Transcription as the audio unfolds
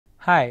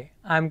Hi,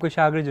 I'm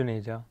Kushagra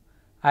Juneja.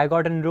 I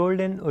got enrolled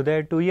in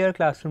UDAYA 2-year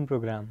classroom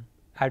program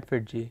at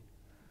FIITJEE.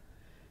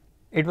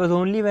 It was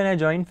only when I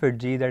joined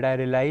FIITJEE that I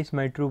realized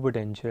my true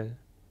potential.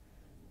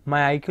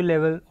 My IQ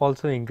level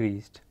also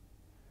increased.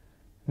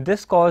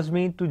 This caused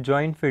me to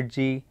join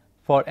FIITJEE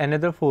for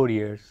another 4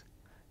 years.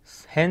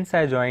 Hence,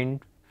 I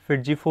joined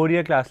FIITJEE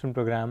 4-year classroom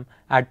program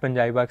at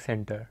Punjabi Bagh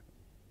Center.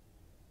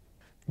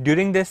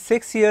 During this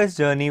 6 years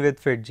journey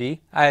with FIITJEE,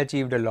 I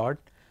achieved a lot.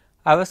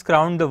 I was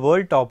crowned the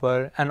world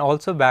topper and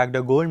also bagged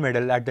a gold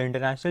medal at the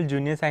International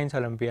Junior Science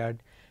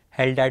Olympiad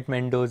held at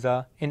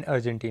Mendoza in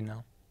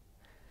Argentina.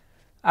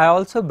 I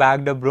also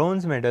bagged a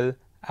bronze medal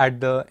at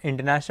the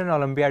International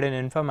Olympiad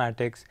in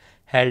Informatics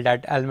held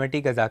at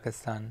Almaty,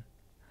 Kazakhstan.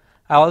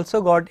 I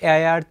also got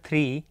AIR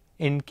 3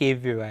 in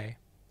KVY.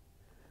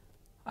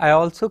 I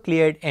also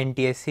cleared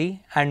NTSC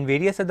and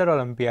various other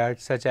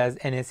Olympiads such as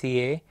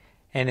NSEA,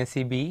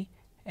 NSEB,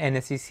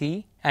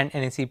 NSEC and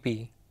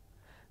NSEP.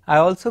 I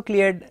also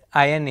cleared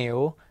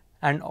INAO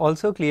and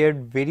also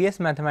cleared various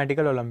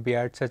mathematical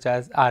Olympiads such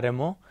as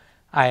RMO,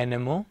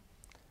 INMO.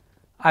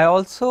 I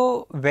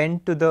also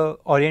went to the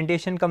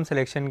orientation cum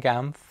selection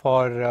camp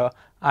for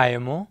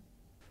IMO.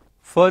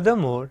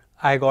 Furthermore,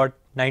 I got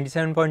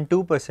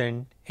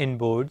 97.2% in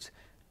boards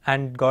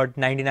and got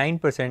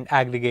 99%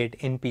 aggregate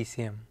in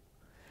PCM.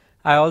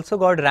 I also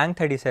got rank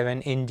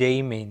 37 in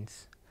JEE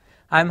mains.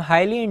 I am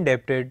highly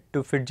indebted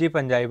to FIITJEE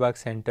Punjabi Bagh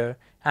Center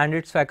and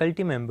its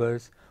faculty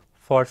members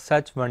for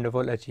such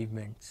wonderful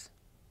achievements.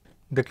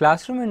 The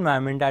classroom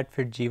environment at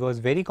FIITJEE was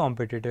very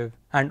competitive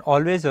and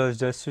always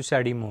urged us to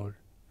study more.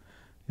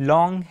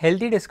 Long,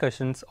 healthy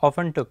discussions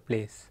often took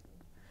place.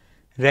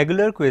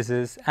 Regular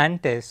quizzes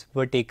and tests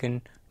were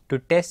taken to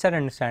test our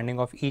understanding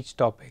of each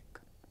topic.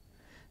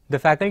 The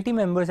faculty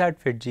members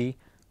at FIITJEE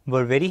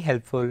were very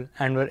helpful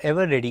and were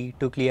ever ready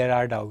to clear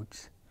our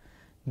doubts.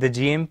 The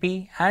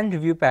GMP and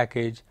review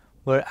package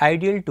were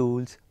ideal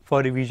tools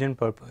for revision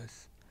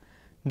purpose.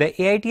 The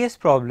AITS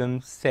problem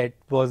set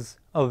was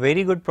a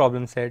very good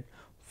problem set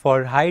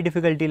for high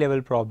difficulty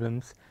level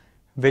problems,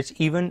 which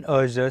even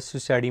urged us to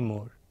study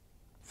more.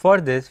 For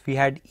this, we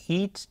had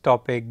each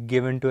topic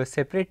given to a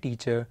separate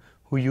teacher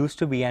who used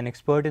to be an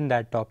expert in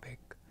that topic.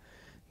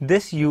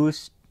 This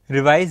used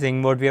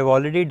revising what we have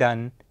already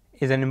done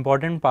is an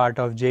important part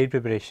of JEE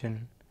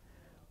preparation.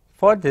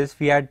 For this,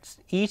 we had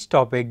each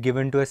topic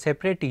given to a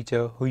separate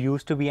teacher who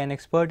used to be an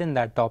expert in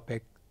that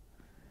topic.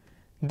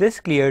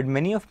 This cleared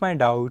many of my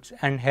doubts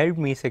and helped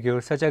me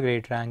secure such a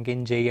great rank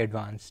in JEE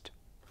Advanced.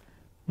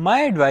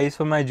 My advice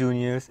for my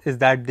juniors is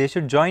that they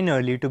should join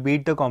early to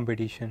beat the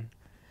competition.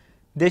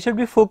 They should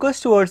be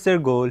focused towards their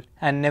goal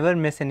and never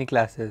miss any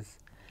classes.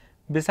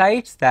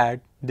 Besides that,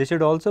 they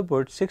should also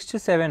put 6 to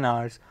 7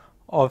 hours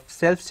of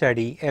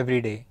self-study every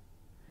day.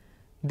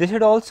 They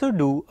should also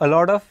do a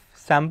lot of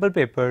sample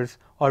papers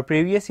or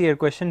previous year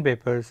question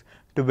papers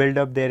to build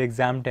up their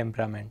exam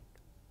temperament.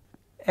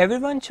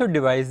 Everyone should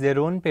devise their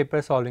own paper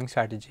solving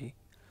strategy.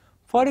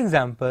 For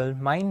example,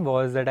 mine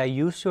was that I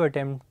used to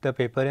attempt the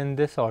paper in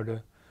this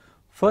order: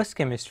 first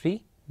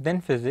chemistry, then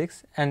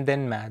physics and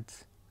then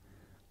maths.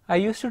 I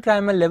used to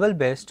try my level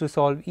best to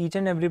solve each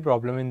and every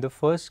problem in the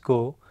first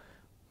go,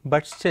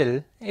 but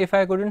still, if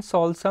I couldn't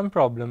solve some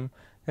problem,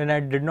 then I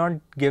did not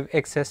give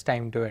excess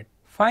time to it.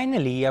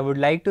 Finally, I would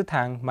like to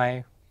thank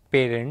my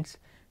parents,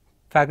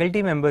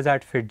 faculty members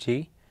at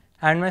FIITJEE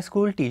and my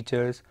school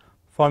teachers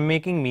for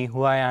making me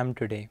who I am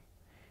today.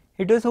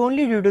 It was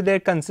only due to their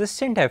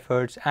consistent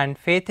efforts and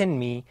faith in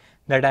me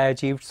that I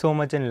achieved so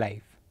much in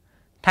life.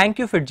 Thank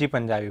you, FIITJEE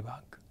Punjabi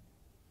Bagh.